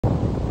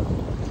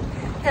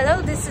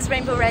Hello, this is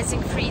Rainbow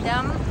Rising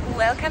Freedom.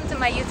 Welcome to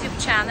my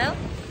YouTube channel.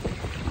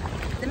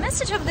 The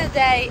message of the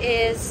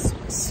day is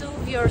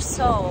soothe your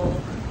soul.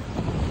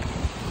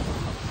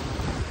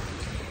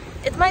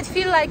 It might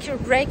feel like you're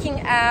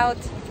breaking out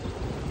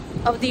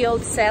of the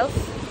old self,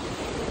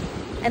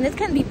 and it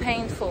can be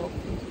painful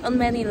on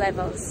many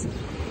levels.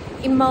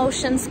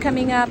 Emotions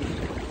coming up,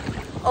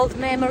 old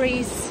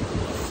memories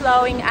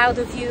flowing out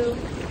of you,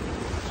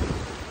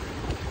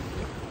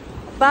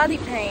 body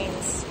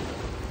pains.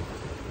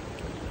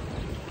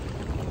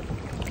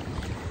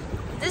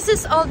 This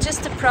is all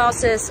just a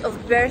process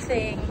of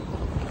birthing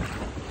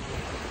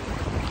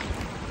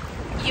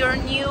your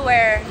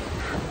newer,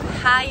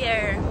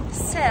 higher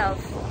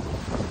self,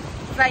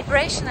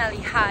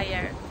 vibrationally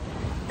higher.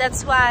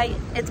 That's why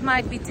it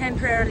might be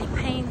temporarily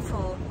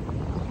painful.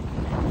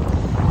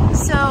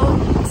 So,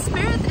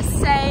 Spirit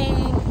is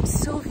saying,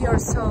 soothe your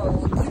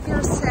soul, give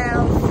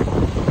yourself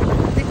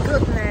the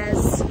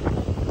goodness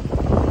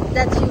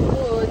that you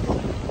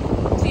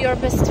would to your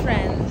best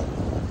friend,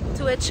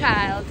 to a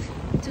child,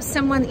 to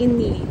someone in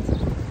need.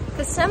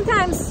 Because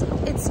sometimes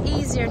it's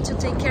easier to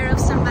take care of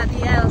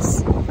somebody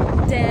else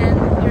than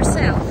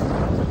yourself.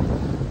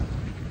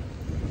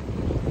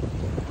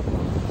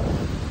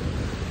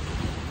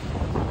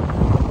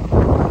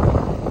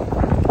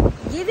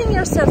 Giving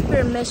yourself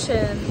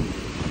permission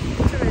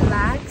to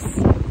relax,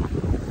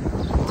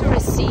 to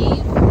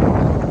receive,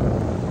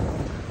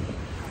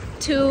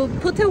 to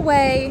put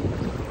away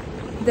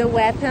the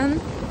weapon,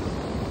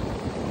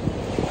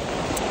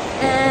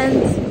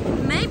 and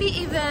maybe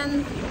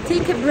even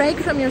take a break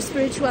from your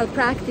spiritual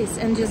practice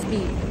and just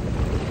be.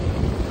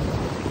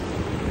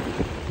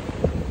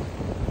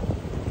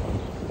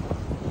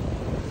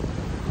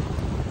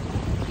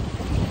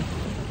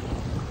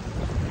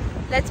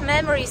 Let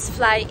memories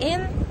fly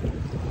in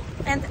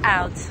and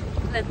out.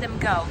 Let them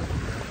go.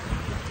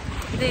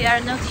 They are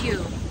not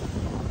you.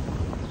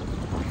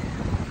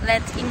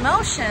 Let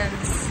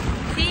emotions,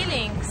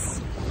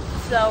 feelings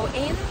flow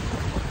in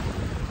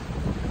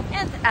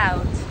and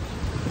out.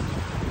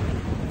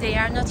 They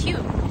are not you.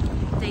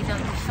 They don't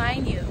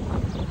define you.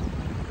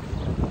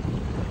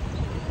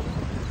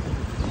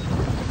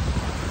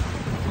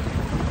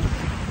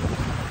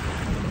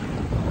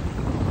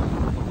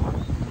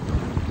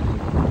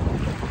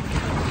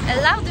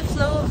 Allow the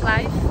flow of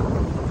life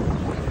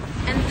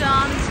and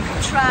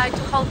don't try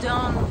to hold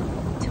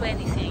on to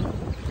anything.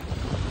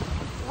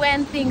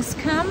 When things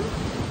come,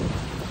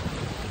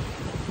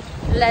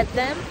 let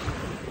them.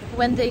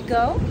 When they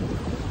go,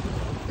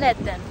 let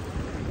them.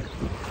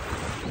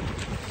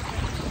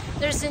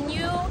 There's a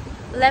new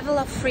level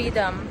of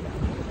freedom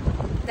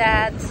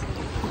that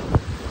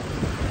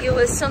you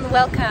will soon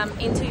welcome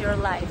into your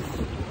life.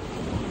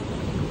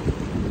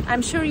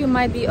 I'm sure you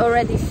might be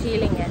already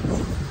feeling it.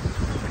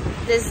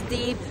 This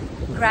deep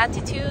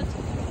gratitude,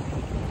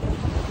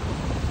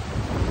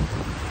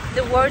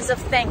 the words of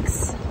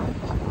thanks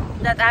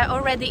that are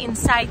already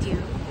inside you.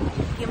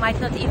 You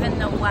might not even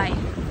know why.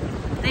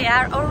 They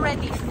are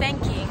already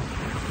thanking.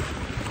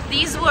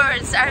 These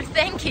words are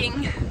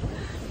thanking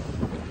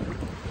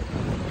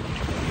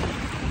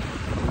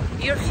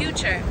your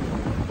future,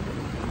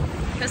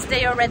 because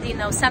they already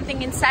know.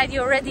 Something inside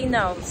you already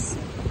knows.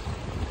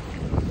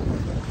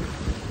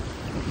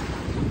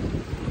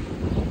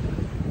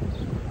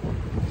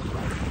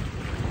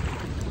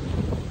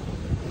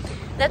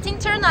 That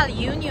internal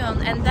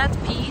union and that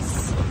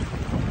peace,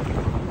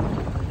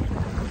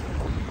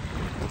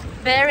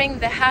 bearing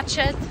the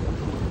hatchet,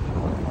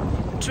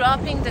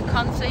 dropping the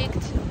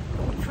conflict,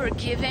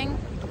 forgiving.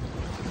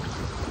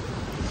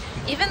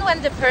 Even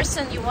when the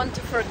person you want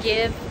to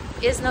forgive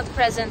is not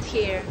present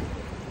here.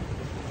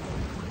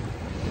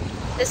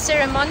 The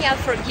ceremonial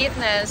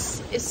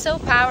forgiveness is so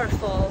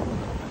powerful.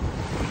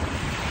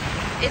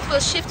 It will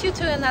shift you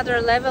to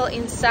another level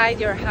inside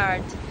your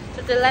heart,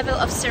 to the level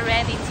of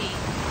serenity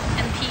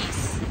and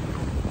peace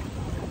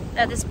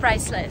that is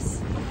priceless.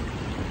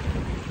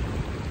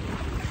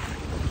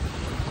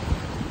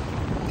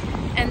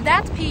 And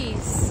that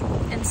peace,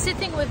 and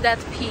sitting with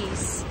that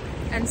peace,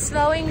 and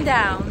slowing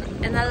down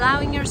and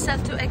allowing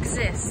yourself to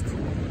exist,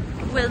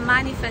 will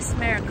manifest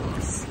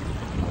miracles.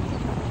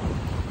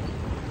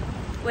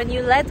 When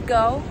you let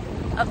go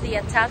of the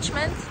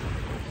attachment,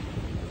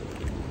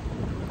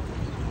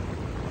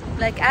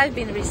 like I've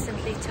been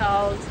recently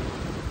told,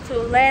 to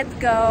let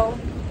go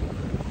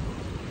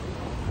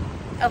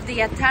of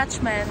the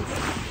attachment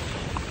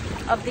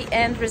of the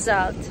end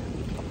result.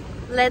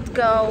 Let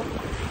go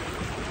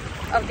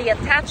of the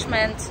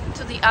attachment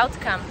to the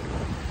outcome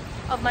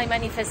of my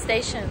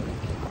manifestation.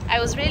 I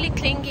was really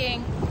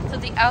clinging to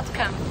the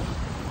outcome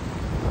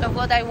of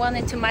what I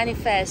wanted to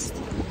manifest,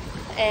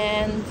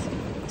 and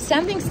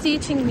something's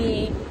teaching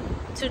me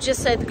to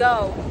just let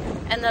go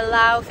and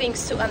allow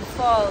things to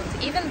unfold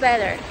even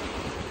better.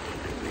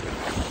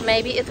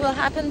 Maybe it will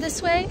happen this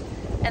way,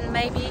 and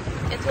maybe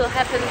it will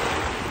happen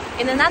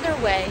in another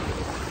way.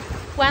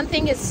 One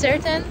thing is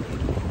certain,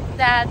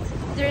 that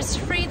there's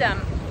freedom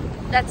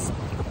that's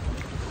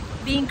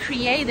being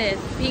created,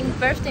 being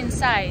birthed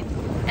inside,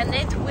 and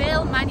it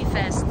will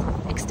manifest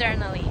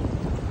externally.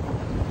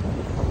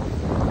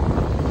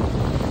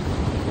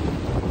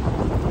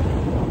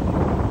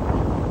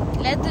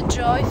 Let the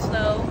joy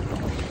flow.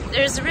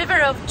 There's a river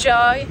of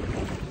joy,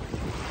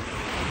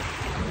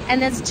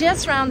 and it's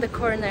just around the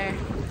corner.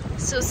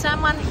 So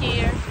someone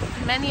here,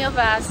 many of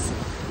us,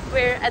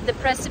 we're at the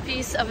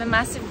precipice of a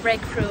massive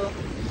breakthrough,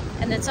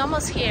 and it's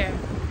almost here.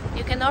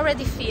 You can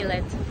already feel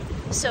it.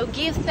 So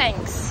give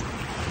thanks.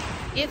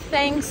 Give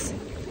thanks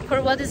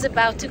for what is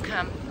about to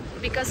come,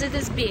 because it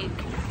is big,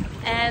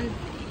 and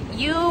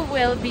you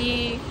will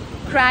be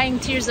crying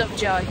tears of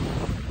joy,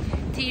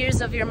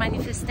 tears of your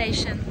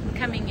manifestation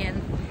coming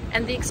in,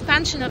 and the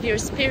expansion of your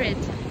spirit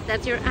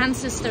that your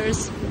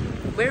ancestors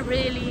were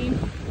really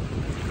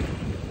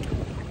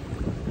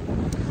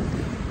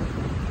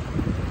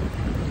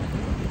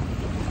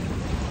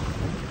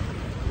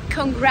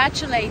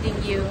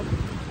congratulating you.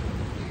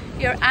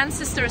 Your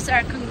ancestors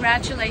are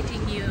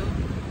congratulating you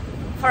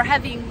for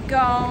having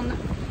gone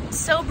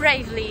so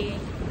bravely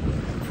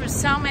through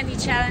so many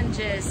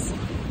challenges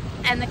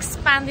and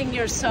expanding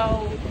your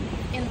soul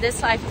in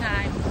this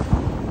lifetime.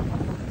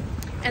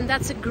 And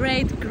that's a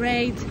great,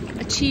 great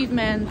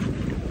achievement,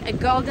 a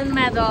golden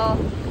medal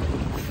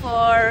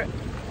for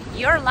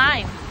your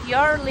line,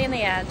 your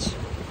lineage,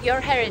 your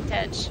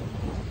heritage.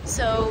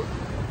 So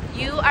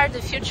you are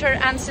the future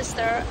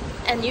ancestor,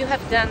 and you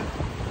have done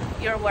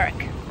your work.